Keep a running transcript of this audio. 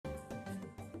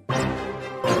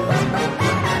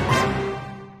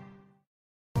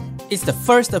It's the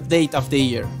first update of the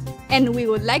year. And we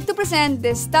would like to present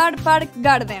the Star Park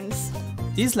Gardens.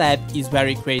 This lab is where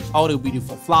we create all the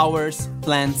beautiful flowers,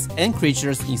 plants, and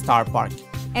creatures in Star Park.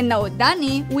 And now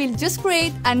Danny will just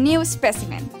create a new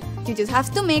specimen. You just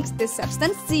have to mix the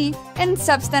substance Z and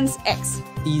substance X.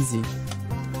 Easy.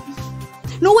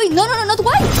 No, wait, no, not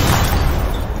white!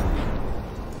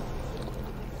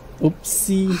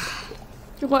 Oopsie.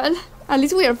 Well, at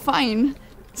least we are fine.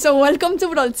 So welcome to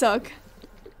Brawl Talk.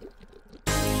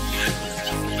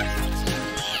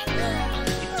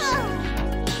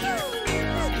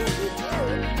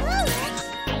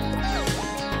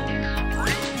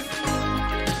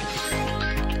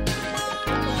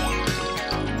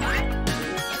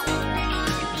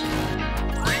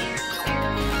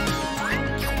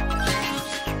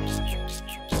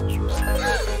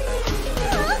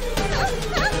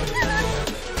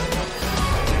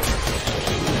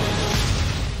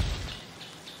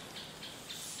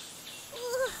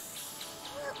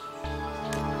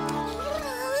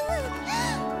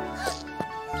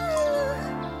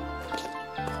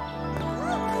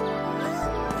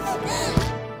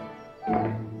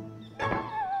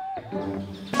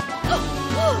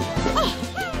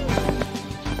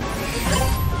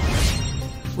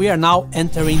 We are now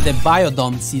entering the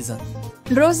Biodome season.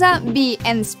 Rosa, Bee,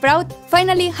 and Sprout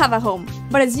finally have a home,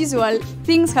 but as usual,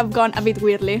 things have gone a bit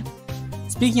weirdly.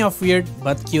 Speaking of weird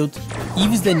but cute,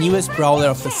 Eve is the newest brawler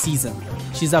of the season.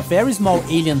 She's a very small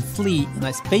alien flea in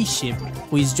a spaceship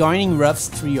who is joining Ruff's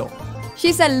trio.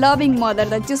 She's a loving mother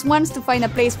that just wants to find a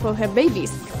place for her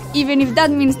babies, even if that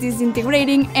means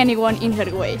disintegrating anyone in her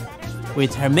way.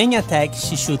 With her main attack,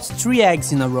 she shoots 3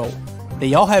 eggs in a row.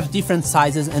 They all have different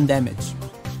sizes and damage.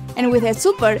 And with her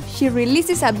super, she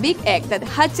releases a big egg that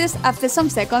hatches after some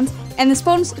seconds and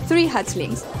spawns 3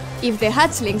 hatchlings. If the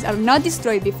hatchlings are not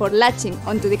destroyed before latching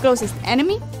onto the closest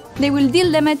enemy, they will deal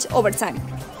damage over time.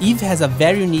 Eve has a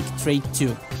very unique trait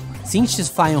too. Since she's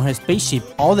flying on her spaceship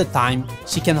all the time,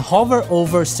 she can hover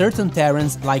over certain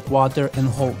terrains like water and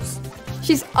holes.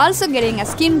 She's also getting a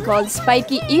skin called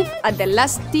Spiky Eve at the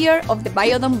last tier of the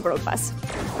Biodome Brawl Pass.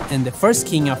 And the first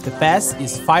king of the pass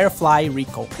is Firefly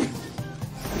Rico.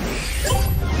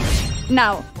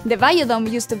 Now, the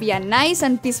Biodome used to be a nice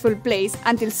and peaceful place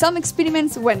until some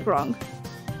experiments went wrong.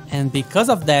 And because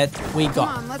of that, we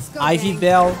got Ivy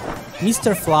Bell,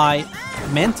 Mr. Fly,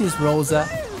 Mantis Rosa,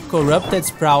 Corrupted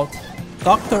Sprout,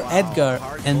 Dr. Edgar,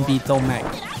 and Beetle Meg.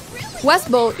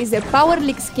 Wasbo is the Power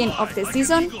League skin of the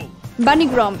season, Bunny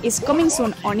Grom is coming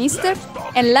soon on Easter,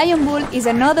 and Lion Bull is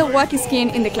another wacky skin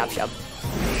in the club shop.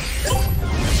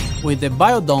 With the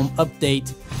Biodome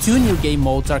update, 2 new game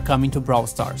modes are coming to Brawl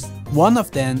Stars. One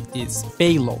of them is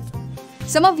Payload.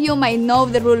 Some of you might know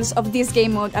the rules of this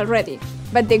game mode already,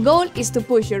 but the goal is to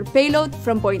push your payload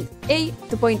from point A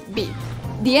to point B.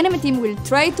 The enemy team will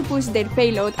try to push their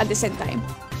payload at the same time.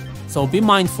 So be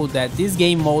mindful that this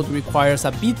game mode requires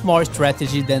a bit more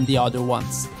strategy than the other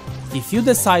ones. If you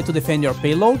decide to defend your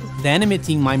payload, the enemy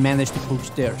team might manage to push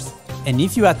theirs. And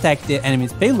if you attack the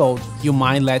enemy's payload, you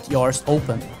might let yours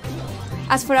open.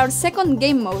 As for our second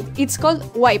game mode, it's called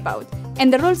Wipeout,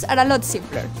 and the rules are a lot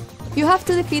simpler. You have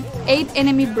to defeat 8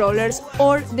 enemy brawlers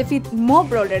or defeat more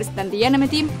brawlers than the enemy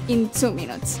team in 2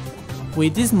 minutes.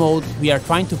 With this mode, we are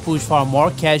trying to push for a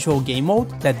more casual game mode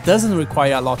that doesn't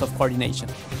require a lot of coordination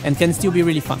and can still be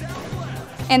really fun.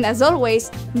 And as always,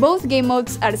 both game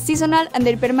modes are seasonal and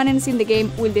their permanence in the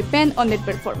game will depend on their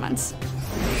performance.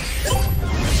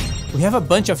 We have a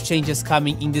bunch of changes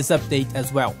coming in this update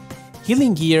as well.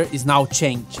 Healing gear is now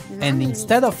changed, and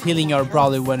instead of healing your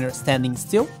brawler when you're standing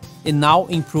still, it now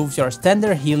improves your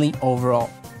standard healing overall.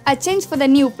 A change for the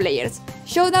new players.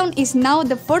 Showdown is now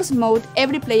the first mode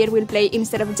every player will play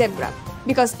instead of Gem Grab,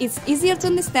 because it's easier to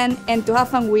understand and to have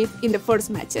fun with in the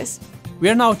first matches. We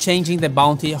are now changing the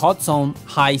bounty, hot zone,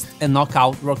 heist, and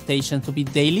knockout rotation to be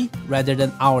daily rather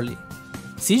than hourly.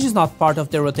 Siege is not part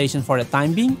of the rotation for the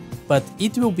time being, but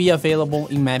it will be available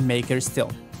in Map Maker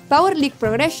still. Power League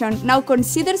progression now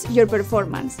considers your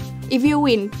performance. If you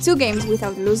win 2 games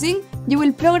without losing, you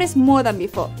will progress more than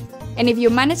before. And if you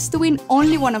manage to win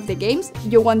only one of the games,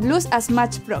 you won't lose as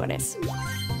much progress.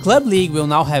 Club League will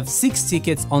now have 6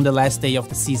 tickets on the last day of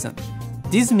the season.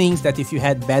 This means that if you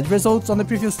had bad results on the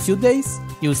previous 2 days,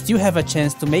 you'll still have a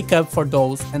chance to make up for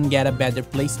those and get a better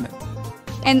placement.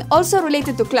 And also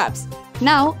related to clubs,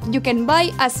 now you can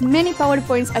buy as many power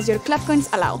points as your club coins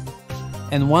allow.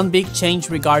 And one big change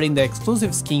regarding the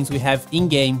exclusive skins we have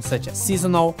in-game, such as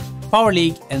Seasonal, Power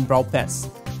League, and Brawl Pass.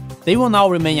 They will now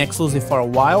remain exclusive for a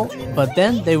while, but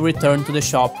then they will return to the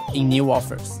shop in new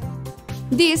offers.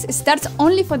 This starts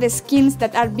only for the skins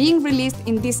that are being released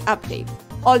in this update.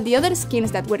 All the other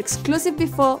skins that were exclusive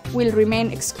before will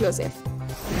remain exclusive.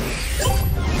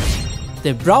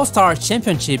 The Brawl Stars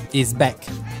Championship is back.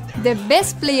 The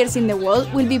best players in the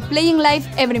world will be playing live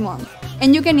every month,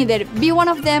 and you can either be one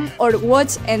of them or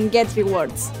watch and get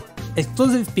rewards.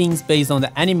 Exclusive pins based on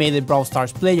the animated Brawl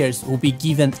Stars players will be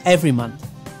given every month.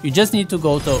 You just need to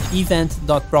go to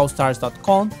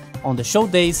event.brawlstars.com on the show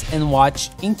days and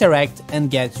watch, interact, and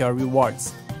get your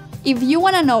rewards. If you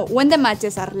wanna know when the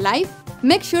matches are live,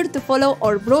 make sure to follow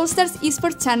our Brawl Stars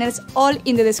esports channels, all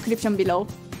in the description below.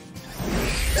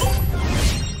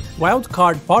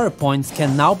 Wildcard PowerPoints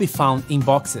can now be found in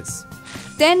boxes.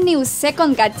 10 new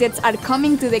second gadgets are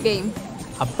coming to the game.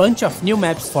 A bunch of new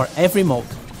maps for every mode.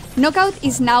 Knockout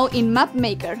is now in Map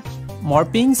Maker. More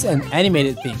pins and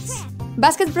animated pins.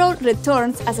 Basket Brawl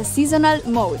returns as a seasonal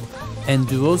mode. And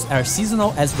duos are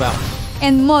seasonal as well.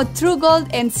 And more True Gold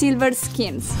and Silver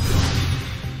skins.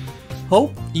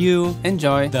 Hope you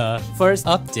enjoy The first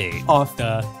update of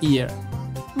the year.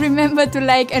 Remember to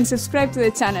like and subscribe to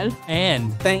the channel.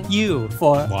 and Thank you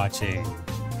for watching.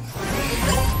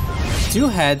 2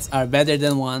 heads are better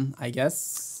than 1, I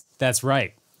guess. That's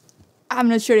right. I'm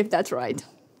not sure if that's right.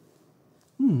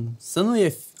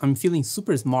 Suddenly I'm feeling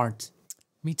super smart.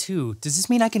 Me too. Does this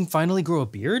mean I can finally grow a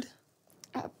beard?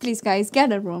 Please guys,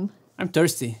 get a room. I'm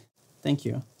thirsty. Thank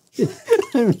you.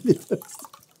 I'm really thirsty.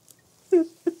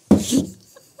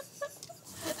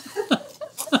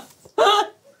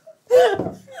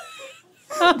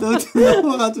 Don't you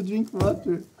know how to drink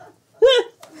water?